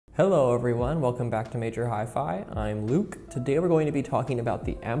Hello everyone, welcome back to Major Hi-Fi. I'm Luke. Today we're going to be talking about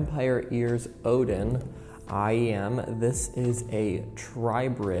the Empire Ears Odin IEM. This is a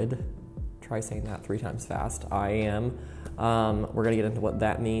TriBrid. Try saying that 3 times fast. IEM. We're going to get into what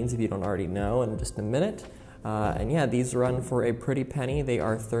that means if you don't already know in just a minute. And yeah, these run for a pretty penny. They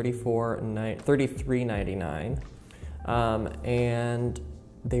are $33.99. And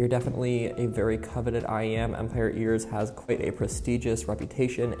they're definitely a very coveted IEM. Empire Ears has quite a prestigious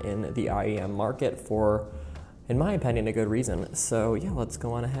reputation in the IEM market for, in my opinion, a good reason. So yeah, let's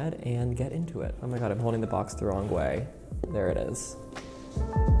go on ahead and get into it. Oh my God, I'm holding the box the wrong way. There it is.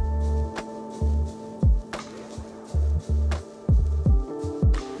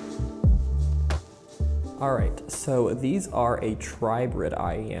 All right, so these are a TriBrid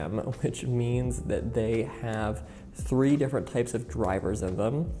IEM, which means that they have 3 different types of drivers in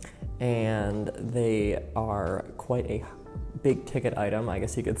them, and they are quite a big ticket item, I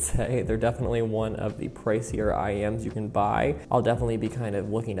guess you could say. They're definitely one of the pricier IEMs you can buy. I'll definitely be kind of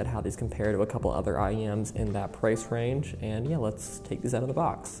looking at how these compare to a couple other IEMs in that price range, and yeah, let's take these out of the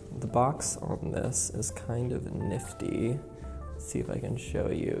box. The box on this is kind of nifty. See if I can show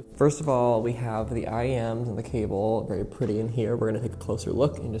you. First of all, we have the IEMs and the cable, very pretty in here. We're gonna take a closer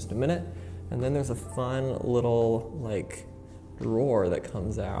look in just a minute. And then there's a fun little like drawer that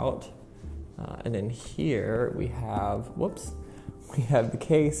comes out. And in here we have, we have the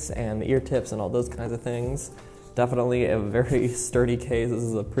case and the ear tips and all those kinds of things. Definitely a very sturdy case. This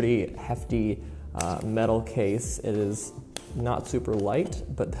is a pretty hefty metal case. It is not super light,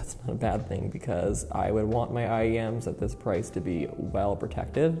 but that's not a bad thing because I would want my IEMs at this price to be well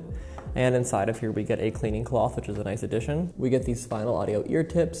protected. And inside of here we get a cleaning cloth, which is a nice addition. We get these final audio ear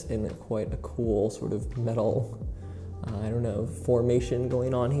tips in quite a cool sort of metal, I don't know, formation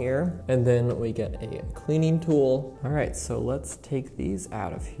going on here. And then we get a cleaning tool. All right, so let's take these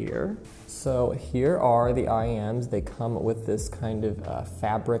out of here. So here are the IEMs. They come with this kind of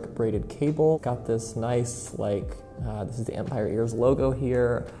fabric braided cable. Got this nice, like, this is the Empire Ears logo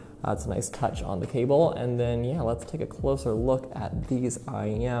here. It's a nice touch on the cable. And then, yeah, let's take a closer look at these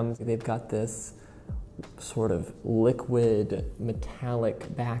IEMs. They've got this sort of liquid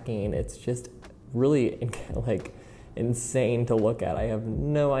metallic backing. It's just really like insane to look at. I have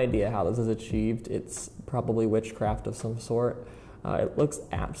no idea how this is achieved. It's probably witchcraft of some sort. It looks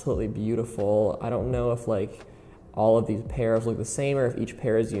absolutely beautiful. I don't know if like all of these pairs look the same or if each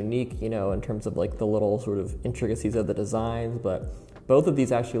pair is unique, you know, in terms of like the little sort of intricacies of the designs, but both of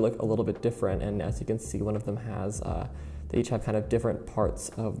these actually look a little bit different. And as you can see, one of them has, they each have kind of different parts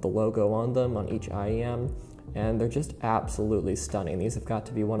of the logo on them on each IEM. And they're just absolutely stunning. These have got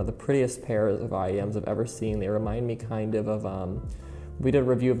to be one of the prettiest pairs of IEMs I've ever seen. They remind me kind of we did a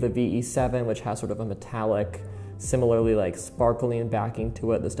review of the VE7, which has sort of a metallic, similarly like sparkling backing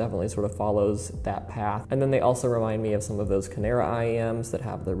to it. This definitely sort of follows that path. And then they also remind me of some of those Canera IEMs that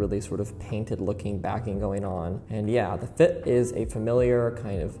have the really sort of painted looking backing going on. And yeah, the fit is a familiar,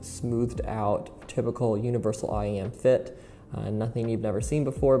 kind of smoothed out, typical universal IEM fit. Nothing you've never seen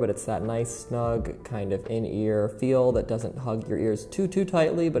before, but it's that nice, snug, kind of in-ear feel that doesn't hug your ears too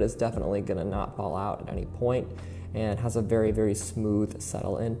tightly, but is definitely gonna not fall out at any point, and has a very, very smooth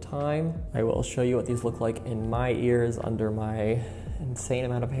settle-in time. I will show you what these look like in my ears under my insane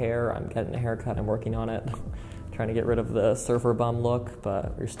amount of hair. I'm getting a haircut, I'm working on it. Trying to get rid of the surfer bum look,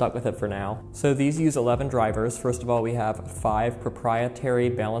 but we're stuck with it for now. So these use 11 drivers. First of all, we have 5 proprietary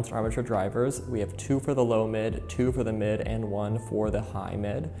balanced armature drivers. We have 2 for the low mid, 2 for the mid, and 1 for the high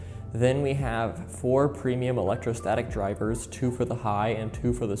mid. Then we have 4 premium electrostatic drivers, 2 for the high and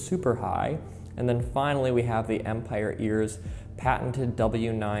 2 for the super high. And then finally, we have the Empire Ears patented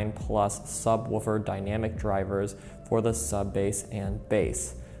W9 Plus subwoofer dynamic drivers for the sub bass and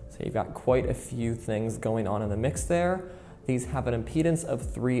bass. So you've got quite a few things going on in the mix there. These have an impedance of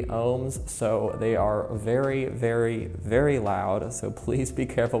 3 ohms, so they are very, very, very loud, so please be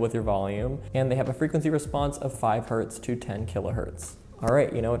careful with your volume. And they have a frequency response of 5 hertz to 10 kilohertz. All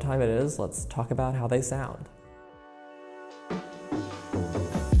right, you know what time it is? Let's talk about how they sound.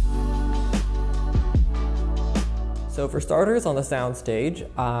 So for starters, on the sound stage,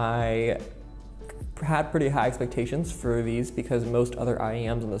 I had pretty high expectations for these because most other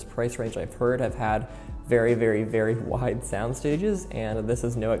IEMs in this price range I've heard have had very, very, very wide sound stages, and this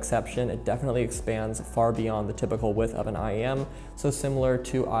is no exception. It definitely expands far beyond the typical width of an IEM, so similar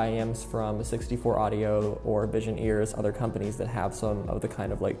to IEMs from 64 Audio or Vision Ears, other companies that have some of the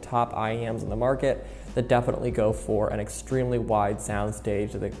kind of like top IEMs in the market that definitely go for an extremely wide sound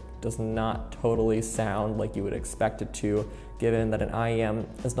stage that does not totally sound like you would expect it to, given that an IEM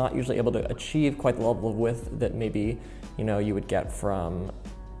is not usually able to achieve quite the level of width that maybe, you know, you would get from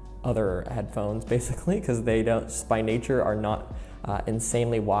other headphones basically, because they don't, by nature, are not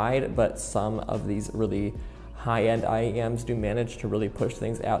insanely wide, but some of these really high-end IEMs do manage to really push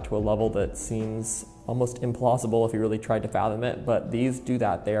things out to a level that seems almost implausible if you really tried to fathom it, but these do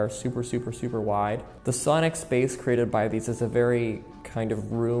that. They are super, super, super wide. The sonic space created by these is a very kind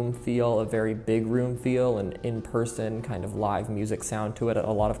of room feel, a very big room feel, and in-person kind of live music sound to it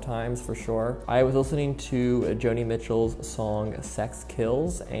a lot of times, for sure. I was listening to Joni Mitchell's song Sex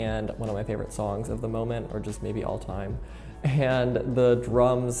Kills, and one of my favorite songs of the moment, or just maybe all time. And the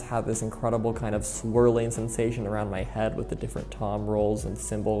drums have this incredible kind of swirling sensation around my head with the different tom rolls and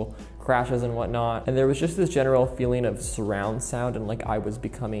cymbal crashes and whatnot. And there was just this general feeling of surround sound, and like I was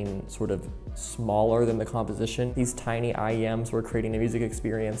becoming sort of smaller than the composition. These tiny IEMs were creating a music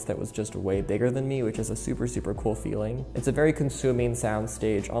experience that was just way bigger than me, which is a super, super cool feeling. It's a very consuming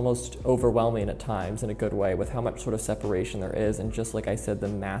soundstage, almost overwhelming at times in a good way, with how much sort of separation there is, and just like I said, the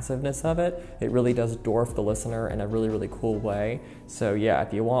massiveness of it, it really does dwarf the listener in a really, really cool way. So yeah,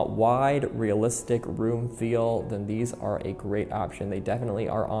 if you want wide, realistic room feel, then these are a great option. They definitely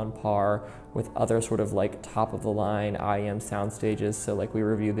are on par with other sort of like top of the line IEM sound stages. So like we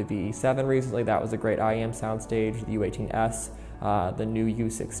reviewed the VE7 recently, that was a great IEM sound stage, the U18S, the new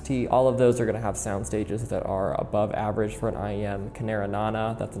U6T, all of those are gonna have sound stages that are above average for an IEM. Canera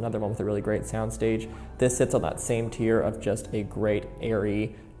Nana, that's another one with a really great sound stage. This sits on that same tier of just a great,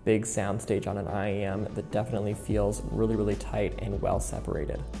 airy, big sound stage on an IEM that definitely feels really, really tight and well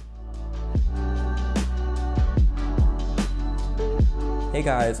separated. Hey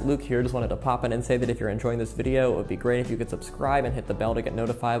guys, Luke here. Just wanted to pop in and say that if you're enjoying this video, it would be great if you could subscribe and hit the bell to get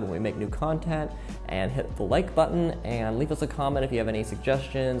notified when we make new content, and hit the like button and leave us a comment if you have any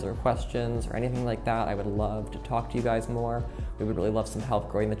suggestions or questions or anything like that. I would love to talk to you guys more. We would really love some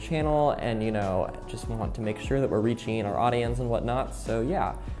help growing the channel, and you know, just want to make sure that we're reaching our audience and whatnot. So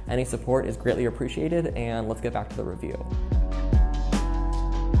yeah, any support is greatly appreciated, and let's get back to the review.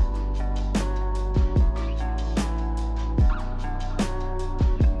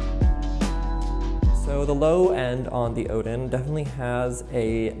 So the low end on the Odin definitely has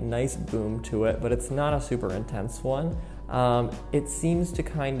a nice boom to it, but it's not a super intense one. It seems to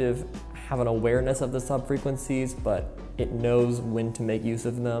kind of have an awareness of the sub-frequencies, but it knows when to make use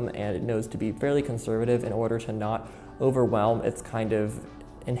of them, and it knows to be fairly conservative in order to not overwhelm its kind of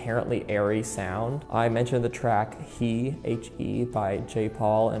inherently airy sound. I mentioned the track He, H-E, by J.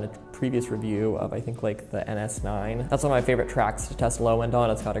 Paul in a previous review of, I think, like the NS9. That's one of my favorite tracks to test low end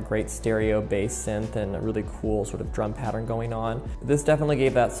on. It's got a great stereo bass synth and a really cool sort of drum pattern going on. This definitely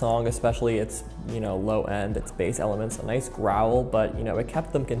gave that song, especially its, you know, low end, its bass elements, a nice growl, but you know, it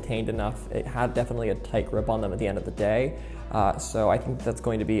kept them contained enough. It had definitely a tight grip on them at the end of the day. So I think that's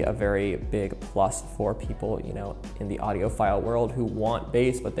going to be a very big plus for people, you know, in the audiophile world who want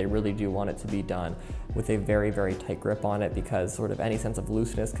bass, but they really do want it to be done with a very, very tight grip on it, because sort of any sense of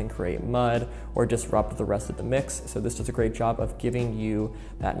looseness can create mud or disrupt the rest of the mix. So this does a great job of giving you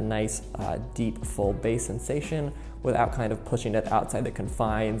that nice, deep, full bass sensation without kind of pushing it outside the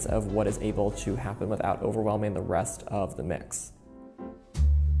confines of what is able to happen without overwhelming the rest of the mix.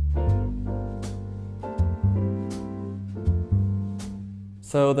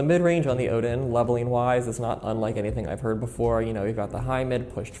 So the mid-range on the Odin, leveling wise, is not unlike anything I've heard before. You know, you've got the high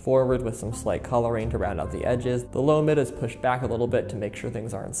mid pushed forward with some slight coloring to round out the edges. The low mid is pushed back a little bit to make sure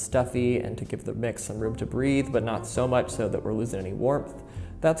things aren't stuffy and to give the mix some room to breathe, but not so much so that we're losing any warmth.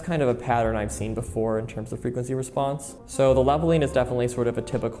 That's kind of a pattern I've seen before in terms of frequency response. So the leveling is definitely sort of a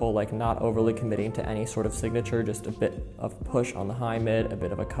typical, like, not overly committing to any sort of signature, just a bit of push on the high mid, a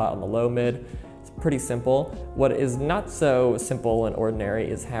bit of a cut on the low mid. It's pretty simple. What is not so simple and ordinary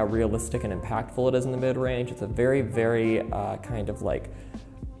is how realistic and impactful it is in the mid-range. It's a very, very kind of like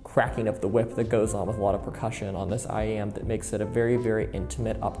cracking of the whip that goes on with a lot of percussion on this IEM that makes it a very, very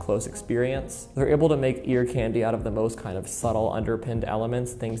intimate, up-close experience. They're able to make ear candy out of the most kind of subtle, underpinned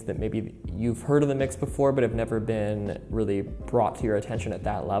elements, things that maybe you've heard of the mix before but have never been really brought to your attention at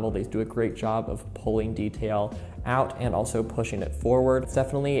that level. They do a great job of pulling detail out and also pushing it forward. It's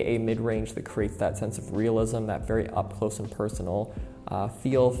definitely a mid-range that creates that sense of realism, that very up-close and personal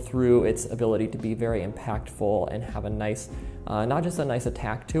feel through its ability to be very impactful and have a nice, not just a nice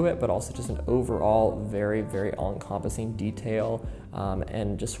attack to it, but also just an overall very, very all-encompassing detail,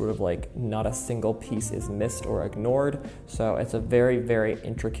 and just sort of like not a single piece is missed or ignored. So it's a very, very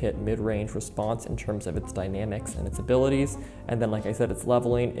intricate mid-range response in terms of its dynamics and its abilities. And then, like I said, its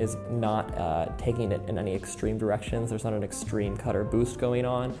leveling is not taking it in any extreme directions. There's not an extreme cut or boost going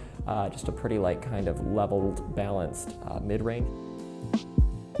on, just a pretty like kind of leveled, balanced mid-range.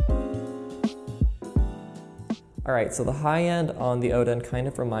 All right, so the high end on the Odin kind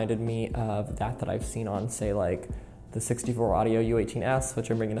of reminded me of that I've seen on, say, like the 64 Audio U18S,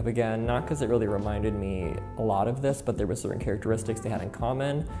 which I'm bringing up again, not because it really reminded me a lot of this, but there were certain characteristics they had in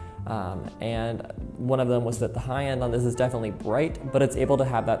common. And one of them was that the high end on this is definitely bright, but it's able to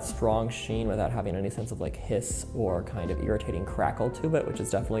have that strong sheen without having any sense of like hiss or kind of irritating crackle to it, which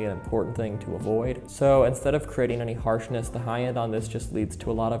is definitely an important thing to avoid. So instead of creating any harshness, the high end on this just leads to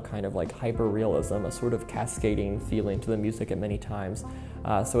a lot of kind of like hyper-realism, a sort of cascading feeling to the music at many times.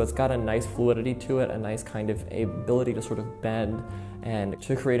 So it's got a nice fluidity to it, a nice kind of ability to sort of bend and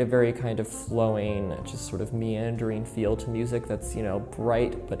to create a very kind of flowing, just sort of meandering feel to music that's, you know,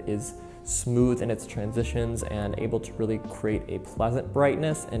 bright but is smooth in its transitions and able to really create a pleasant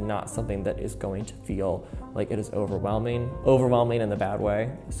brightness and not something that is going to feel like it is overwhelming in the bad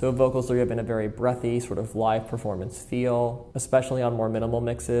way. So vocals there have been a very breathy sort of live performance feel, especially on more minimal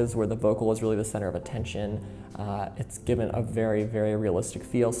mixes where the vocal is really the center of attention. It's given a very, very realistic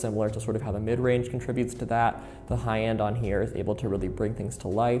feel, similar to sort of how the mid-range contributes to that. The high end on here is able to really bring things to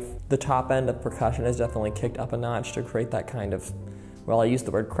life. The top end of percussion is definitely kicked up a notch to create that kind of, well, I use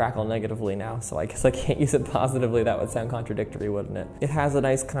the word crackle negatively now, so I guess I can't use it positively. That would sound contradictory, wouldn't it? It has a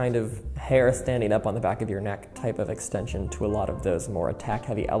nice kind of hair standing up on the back of your neck type of extension to a lot of those more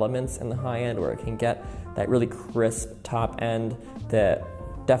attack-heavy elements in the high end, where it can get that really crisp top end that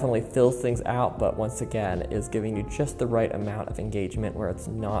definitely fills things out, but once again is giving you just the right amount of engagement where it's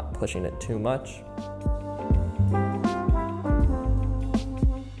not pushing it too much.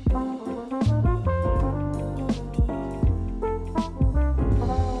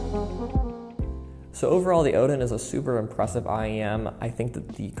 So overall, the Odin is a super impressive IEM. I think that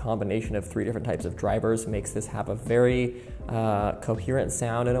the combination of 3 different types of drivers makes this have a very coherent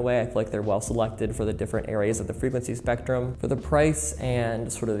sound in a way. I feel like they're well selected for the different areas of the frequency spectrum. For the price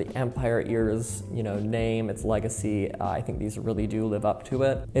and sort of the Empire Ears, you know, name, its legacy, I think these really do live up to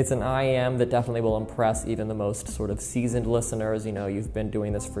it. It's an IEM that definitely will impress even the most sort of seasoned listeners. You know, you've been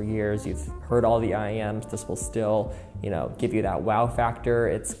doing this for years, you've heard all the IEMs, this will still, you know, give you that wow factor.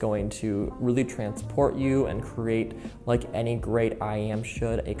 It's going to really transport you and create, like any great IEM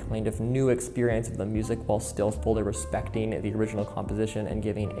should, a kind of new experience of the music while still fully respecting the original composition and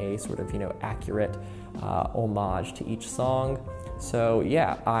giving a sort of, you know, accurate homage to each song. So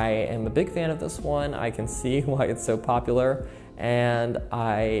yeah, I am a big fan of this one. I can see why it's so popular, and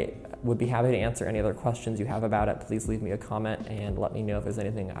I would be happy to answer any other questions you have about it. Please leave me a comment and let me know if there's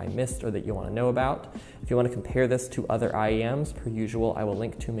anything I missed or that you want to know about. If you want to compare this to other IEMs, per usual, I will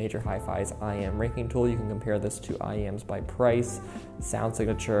link to Major Hi-Fi's IEM ranking tool. You can compare this to IEMs by price, sound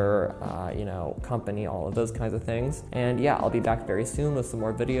signature, you know, company, all of those kinds of things. And yeah, I'll be back very soon with some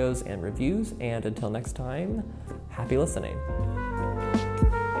more videos and reviews. And until next time, happy listening.